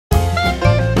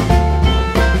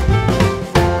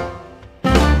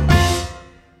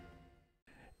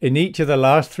In each of the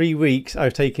last 3 weeks,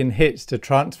 I've taken hits to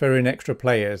transfer in extra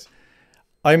players.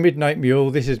 I'm Midnight Mule,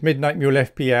 this is Midnight Mule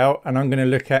FPL, and I'm going to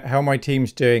look at how my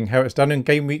team's doing, how it's done in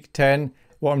Game Week 10,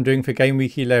 what I'm doing for Game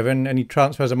Week 11, any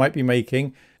transfers I might be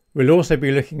making. We'll also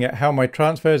be looking at how my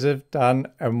transfers have done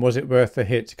and was it worth the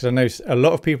hits, because I know a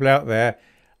lot of people out there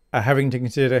are having to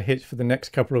consider hits for the next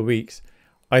couple of weeks.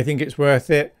 I think it's worth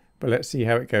it, but let's see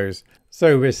how it goes.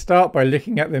 So we'll start by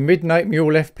looking at the Midnight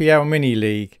Mule FPL Mini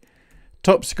League.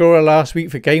 Top scorer last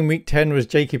week for Game Week 10 was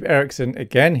Jacob Eriksson.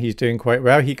 Again, he's doing quite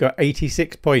well. He got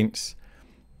 86 points.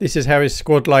 This is how his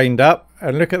squad lined up.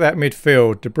 And look at that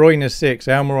midfield. De Bruyne 6,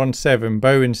 Almiron 7,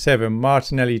 Bowen 7,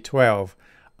 Martinelli 12.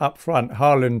 Up front,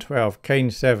 Haaland 12,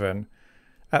 Kane 7.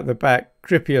 At the back,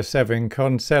 Trippier 7,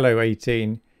 Cancelo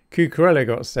 18. Cucurella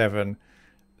got 7.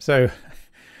 So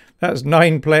that's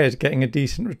 9 players getting a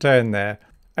decent return there.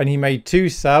 And he made 2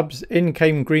 subs. In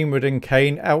came Greenwood and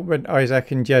Kane. Out went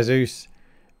Isaac and Jesus.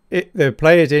 The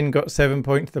players in got 7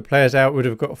 points. The players out would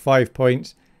have got 5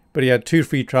 points. But he had 2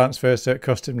 free transfers, so it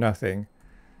cost him nothing.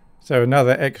 So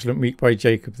another excellent week by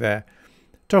Jacob there.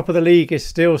 Top of the league is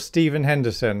still Stephen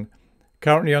Henderson.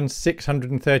 Currently on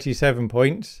 637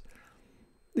 points.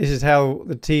 This is how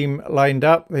the team lined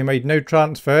up. They made no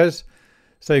transfers.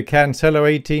 So Cancelo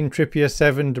 18, Trippier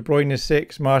 7, De Bruyne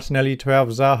 6, Martinelli 12,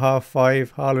 Zaha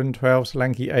 5, Haaland 12,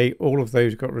 Solanke 8. All of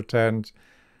those got returns.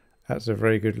 That's a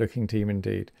very good looking team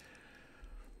indeed.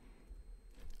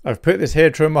 I've put this here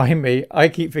to remind me. I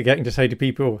keep forgetting to say to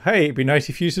people, hey, it'd be nice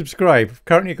if you subscribe. I've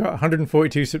currently got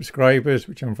 142 subscribers,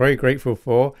 which I'm very grateful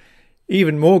for.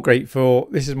 Even more grateful,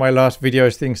 this is my last video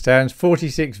as things stands,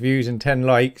 46 views and 10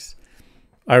 likes.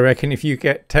 I reckon if you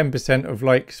get 10% of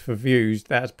likes for views,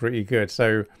 that's pretty good.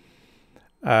 So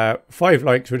 5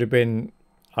 likes would have been,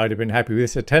 I'd have been happy with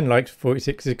this. So 10 likes for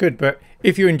 46 is good. But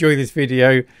if you enjoy this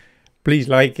video, please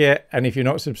like it. And if you're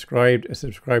not subscribed, a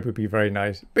subscribe would be very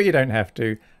nice. But you don't have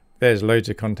to. There's loads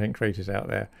of content creators out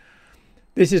there.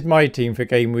 This is my team for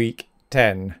Game Week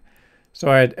 10.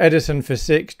 So I had Edison for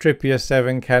 6, Trippier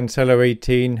 7, Cancelo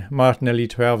 18, Martinelli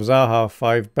 12, Zaha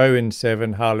 5, Bowen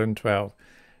 7, Haaland 12.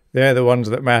 They're the ones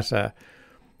that matter.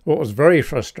 What was very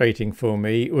frustrating for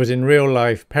me was in real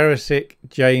life, Perisic,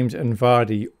 James and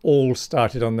Vardy all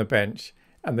started on the bench.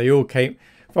 And they all came...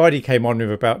 Vardy came on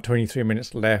with about 23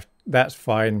 minutes left. That's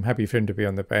fine. I'm happy for him to be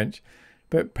on the bench.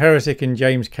 But Perisic and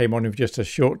James came on with just a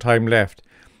short time left.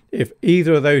 If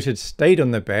either of those had stayed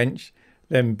on the bench,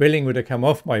 then Billing would have come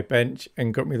off my bench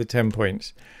and got me the 10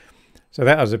 points. So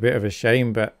that was a bit of a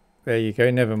shame, but there you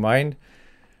go, never mind.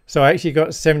 So I actually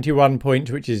got 71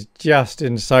 points, which is just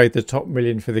inside the top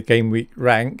million for the Game Week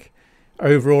rank.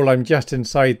 Overall, I'm just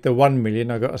inside the 1 million.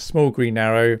 I got a small green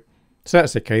arrow. So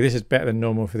that's okay. This is better than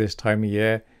normal for this time of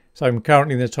year. So I'm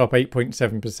currently in the top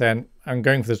 8.7%. I'm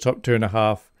going for the top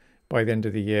 2.5 by the end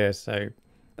of the year. So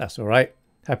that's all right.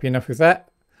 Happy enough with that.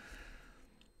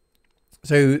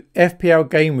 So FPL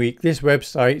Game Week, this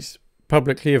website's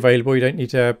publicly available. You don't need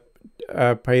to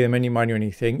pay them any money or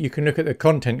anything. You can look at the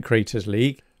Content Creators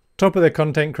League. Top of the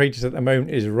content creators at the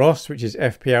moment is Ross, which is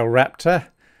FPL Raptor.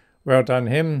 Well done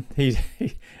him. He's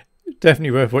definitely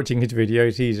worth watching his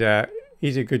videos.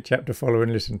 He's a good chap to follow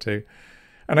and listen to.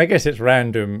 And I guess it's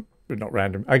random, but not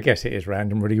random. I guess it is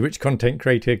random really, which content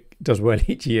creator does well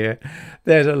each year.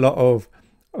 There's a lot of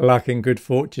luck and good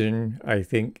fortune, I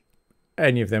think.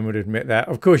 Any of them would admit that.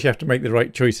 Of course, you have to make the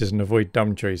right choices and avoid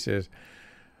dumb choices.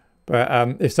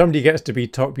 But if somebody gets to be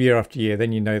top year after year,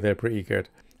 then you know they're pretty good.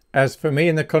 As for me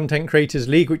in the Content Creators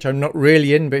League, which I'm not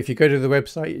really in, but if you go to the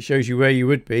website, it shows you where you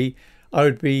would be. I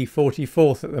would be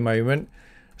 44th at the moment.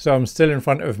 So I'm still in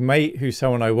front of Mate, who's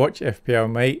someone I watch, FPL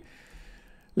Mate.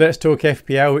 Let's Talk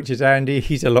FPL, which is Andy.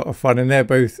 He's a lot of fun, and they're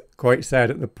both quite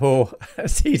sad at the poor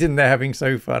season they're having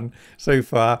so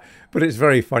far. But it's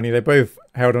very funny. They both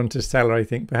held on to Salah, I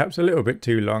think, perhaps a little bit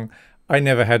too long. I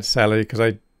never had Salah because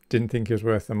I didn't think he was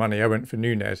worth the money. I went for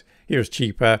Nunez. He was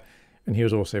cheaper, and he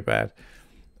was also bad.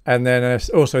 And then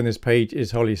also on this page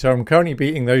is Holly. So I'm currently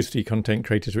beating those 3 content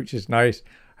creators, which is nice.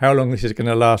 How long this is going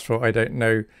to last for, I don't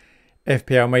know.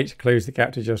 FPL Mates closed the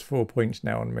gap to just 4 points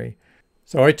now on me.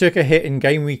 So I took a hit in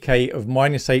Game Week 8 of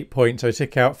 -8 points. I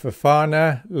took out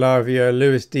Fofana, Lavia,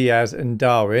 Luis Diaz and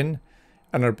Darwin.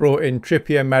 And I brought in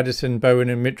Trippier, Maddison, Bowen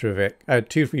and Mitrovic. I had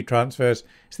 2 free transfers,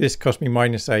 so this cost me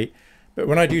 -8. But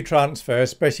when I do transfers,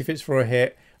 especially if it's for a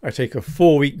hit, I take a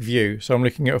 4-week view. So I'm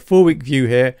looking at a 4-week view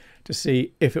here to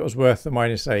see if it was worth the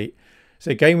 -8.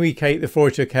 So Game Week 8, the 4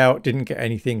 I took out didn't get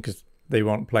anything because they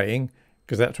weren't playing,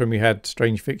 because that's when we had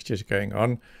strange fixtures going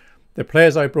on. The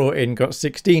players I brought in got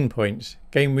 16 points.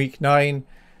 Game Week 9,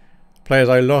 players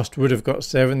I lost would have got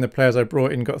 7. The players I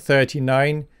brought in got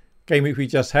 39. game week we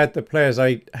just had, the players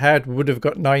I had would have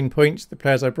got 9 points. The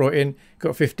players I brought in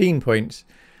got 15 points.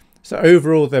 So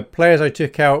overall, the players I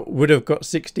took out would have got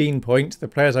 16 points. The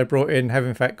players I brought in have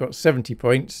in fact got 70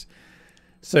 points.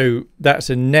 So that's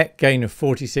a net gain of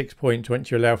 46 points once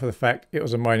you allow for the fact it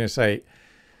was a -8.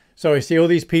 So I see all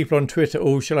these people on Twitter,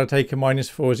 oh, shall I take a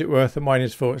 -4? Is it worth a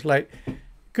 -4? It's like,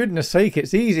 goodness sake,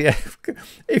 it's easier.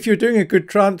 If you're doing a good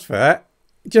transfer,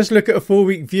 just look at a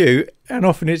 4-week view and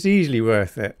often it's easily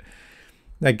worth it.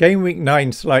 Now, game week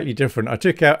 9 slightly different. I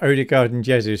took out Odegaard and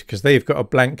Jesus because they've got a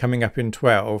blank coming up in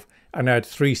 12 and I had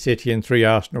 3 City and 3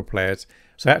 Arsenal players.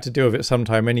 So I had to deal with it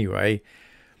sometime anyway.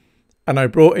 And I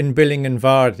brought in Billing and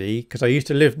Vardy because I used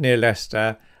to live near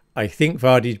Leicester. I think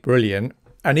Vardy's brilliant.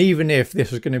 And even if this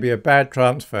was going to be a bad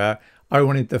transfer, I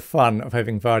wanted the fun of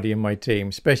having Vardy in my team,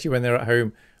 especially when they're at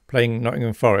home playing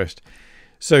Nottingham Forest.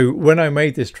 So when I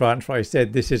made this transfer, I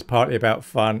said this is partly about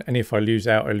fun. And if I lose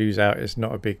out, I lose out. It's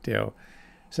not a big deal.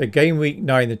 So game week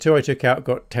 9, the 2 I took out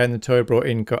got 10. The 2 I brought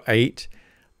in got 8.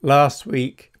 Last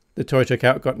week, the 2 I took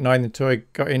out got 9. The 2 I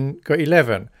got in got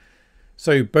 11.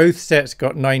 So both sets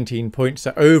got 19 points.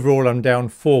 So overall, I'm down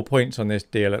 4 points on this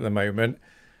deal at the moment.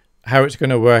 How it's going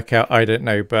to work out, I don't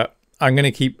know. But I'm going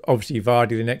to keep, obviously,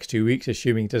 Vardy the next 2 weeks,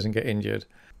 assuming he doesn't get injured.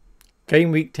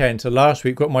 Game week 10. So last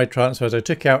week, got my transfers. I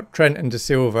took out Trent and De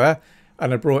Silva,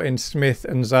 and I brought in Smith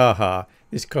and Zaha.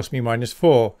 This cost me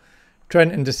 -4.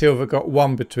 Trent and De Silva got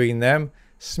 1 between them.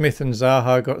 Smith and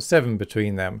Zaha got 7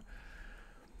 between them.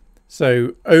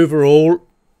 So overall,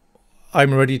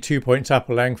 I'm already 2 points up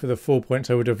along for the 4 points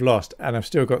I would have lost. And I've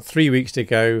still got 3 weeks to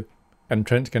go. And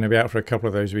Trent's going to be out for a couple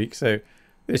of those weeks. So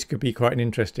this could be quite an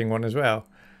interesting one as well.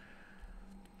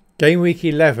 Game week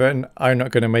 11, I'm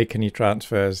not going to make any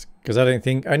transfers because I don't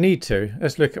think I need to.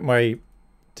 Let's look at my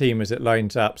team as it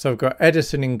lines up. So I've got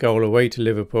Edison in goal away to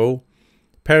Liverpool.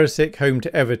 Perisic home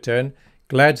to Everton.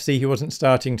 Glad to see he wasn't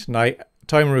starting tonight.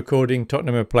 Time of recording,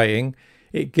 Tottenham are playing.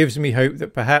 It gives me hope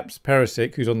that perhaps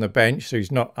Perisic, who's on the bench, so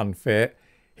he's not unfit,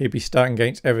 he'll be starting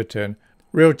against Everton.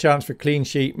 Real chance for clean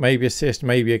sheet, maybe assist,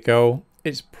 maybe a goal.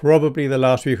 It's probably the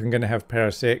last week I'm going to have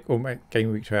Perisic, or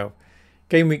game week 12.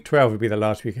 Game week 12 would be the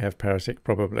last week I have Perisic,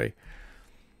 probably.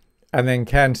 And then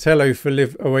Cancelo for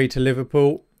away to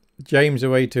Liverpool. James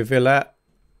away to Villa.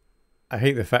 I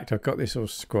hate the fact I've got this all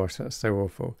squashed. That's so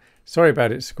awful. Sorry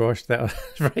about it, squashed. That was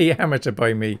very amateur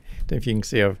by me. Don't know if you can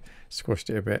see I've squashed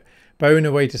it a bit. Bowen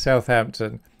away to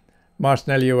Southampton.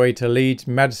 Martinelli away to Leeds.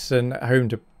 Maddison at home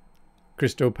to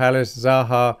Crystal Palace.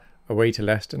 Zaha away to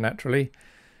Leicester, naturally.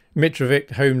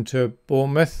 Mitrovic home to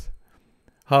Bournemouth.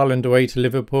 Haaland away to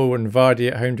Liverpool. And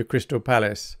Vardy at home to Crystal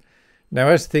Palace. Now,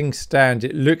 as things stand,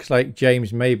 it looks like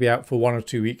James may be out for 1 or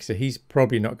 2 weeks, so he's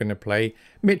probably not going to play.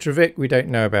 Mitrovic, we don't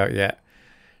know about yet.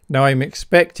 Now, I'm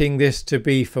expecting this to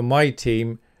be, for my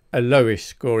team, a lowish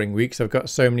scoring week, so I've got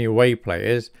so many away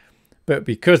players. But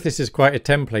because this is quite a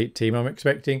template team, I'm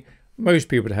expecting most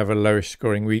people to have a lowish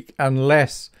scoring week,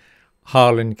 unless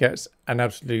Haaland gets an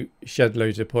absolute shed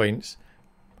loads of points.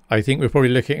 I think we're probably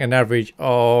looking at an average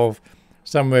of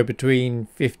somewhere between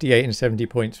 58 and 70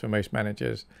 points for most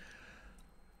managers.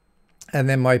 And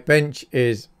then my bench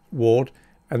is Ward,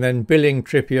 and then Billing,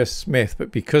 Trippier, Smith. But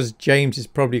because James is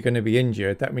probably going to be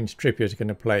injured, that means Trippier is going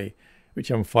to play, which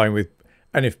I'm fine with.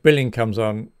 And if Billing comes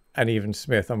on, and even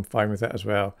Smith, I'm fine with that as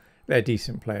well. They're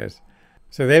decent players.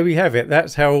 So there we have it.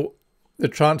 That's how the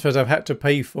transfers I've had to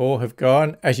pay for have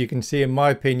gone. As you can see, in my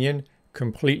opinion,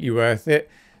 completely worth it.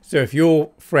 So if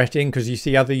you're fretting because you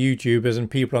see other YouTubers and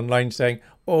people online saying,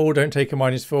 oh, don't take a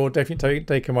 -4, definitely don't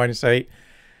take a -8.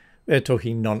 They're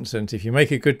talking nonsense. If you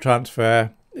make a good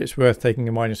transfer, it's worth taking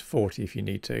a -40 if you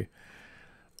need to.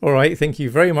 All right, thank you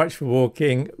very much for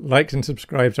walking. Likes and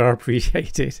subscribes are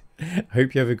appreciated.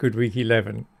 Hope you have a good week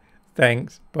 11.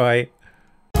 Thanks. Bye.